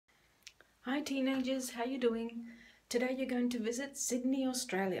Hi teenagers, how you doing? Today you're going to visit Sydney,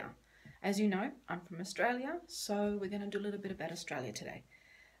 Australia. As you know, I'm from Australia, so we're going to do a little bit about Australia today.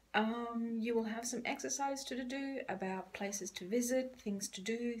 You will have some exercise to do about places to visit, things to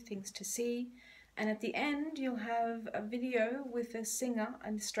do, things to see, and at the end you'll have a video with a singer,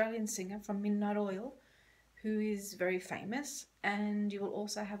 an Australian singer from Midnight Oil, who is very famous, and you will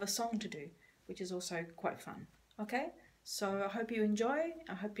also have a song to do, which is also quite fun. Okay, so I hope you enjoy.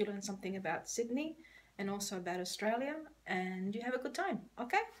 I hope you learn something about Sydney and also about Australia, and you have a good time.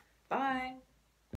 Okay, bye.